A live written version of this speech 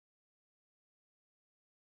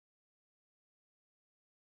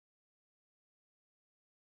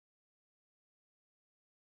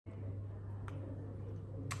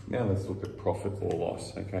Now let's look at profit or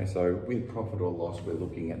loss. Okay, so with profit or loss, we're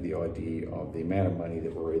looking at the idea of the amount of money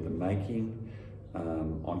that we're either making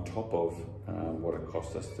on top of what it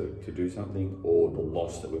costs us to do something, or the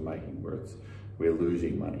loss that we're making where we're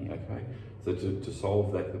losing money. Okay, so to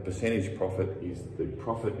solve that, the percentage profit is the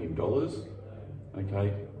profit in dollars,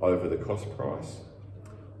 okay, over the cost price,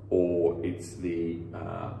 or it's the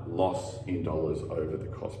loss in dollars over the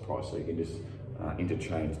cost price. So you can just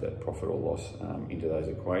interchange that profit or loss into those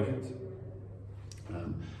equations.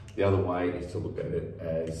 The other way is to look at it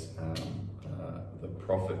as the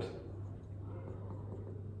profit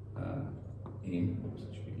in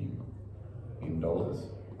dollars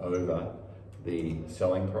over the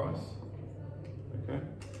selling price, okay,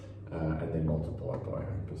 and then multiply by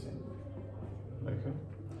 100%. Okay,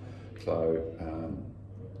 so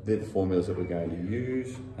they're the formulas that we're going to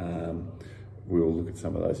use. We'll look at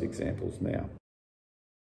some of those examples now.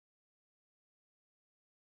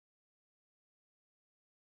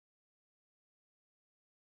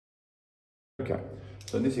 Okay,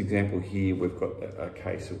 so in this example here, we've got a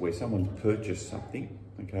case of where someone's purchased something,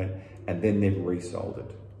 okay, and then they've resold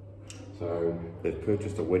it. So they've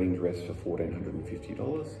purchased a wedding dress for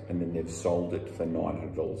 $1,450 and then they've sold it for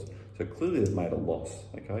 $900. So clearly they've made a loss,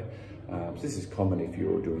 okay? So this is common if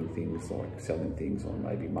you're doing things like selling things on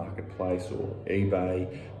maybe Marketplace or eBay,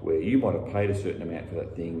 where you might have paid a certain amount for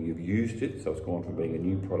that thing, you've used it, so it's gone from being a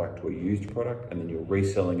new product to a used product, and then you're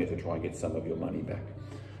reselling it to try and get some of your money back.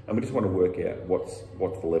 And we just want to work out what's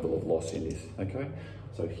the level of loss in this, okay?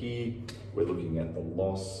 So here we're looking at the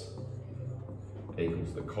loss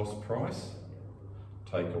equals the cost price,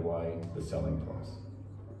 take away the selling price.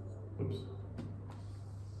 Oops.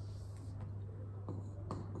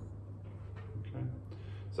 Okay.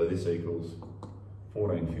 So this equals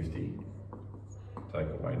 1450, take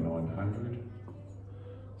away 900.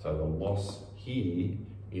 So the loss here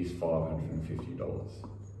is $550.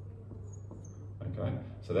 Okay,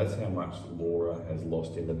 so that's how much Laura has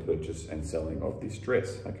lost in the purchase and selling of this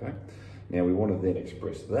dress. Okay, now we want to then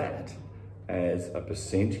express that as a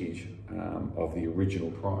percentage of the original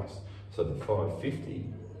price. So the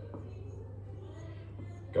 550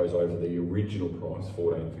 goes over the original price,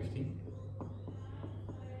 1450.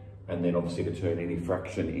 And then obviously to turn any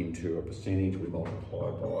fraction into a percentage, we multiply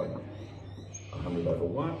by 100 over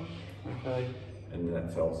 1, okay? And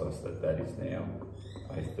that tells us that that is now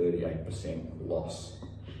a 38% loss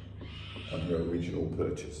on her original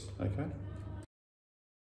purchase, okay?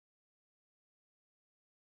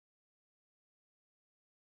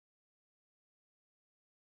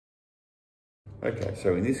 Okay,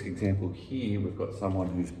 so in this example here, we've got someone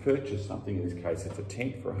who's purchased something, in this case it's a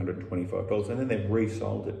tent for $125, and then they've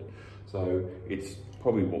resold it. So it's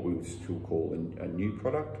probably what we would still call a new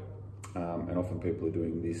product, and often people are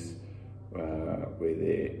doing this where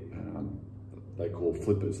they call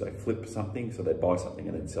flippers. They flip something, so they buy something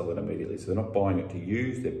and then sell it immediately. So they're not buying it to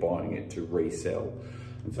use, they're buying it to resell.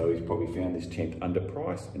 And so he's probably found this tent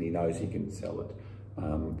underpriced and he knows he can sell it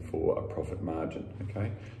for a profit margin,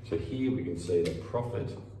 okay? So here we can see the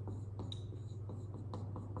profit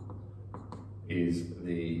is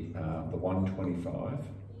the 125,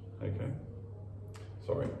 okay?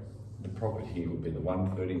 Sorry, the profit here would be the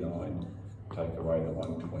 139, take away the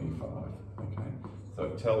 125, okay? So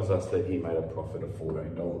it tells us that he made a profit of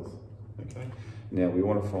 $14, okay? Now we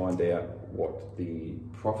want to find out what the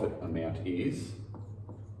profit amount is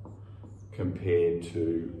compared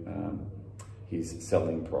to his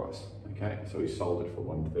selling price, okay? So he sold it for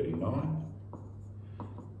 139.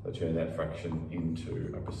 So turn that fraction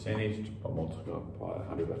into a percentage by multiplying by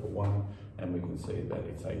 100 over 1, and we can see that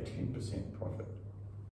it's a 10% profit.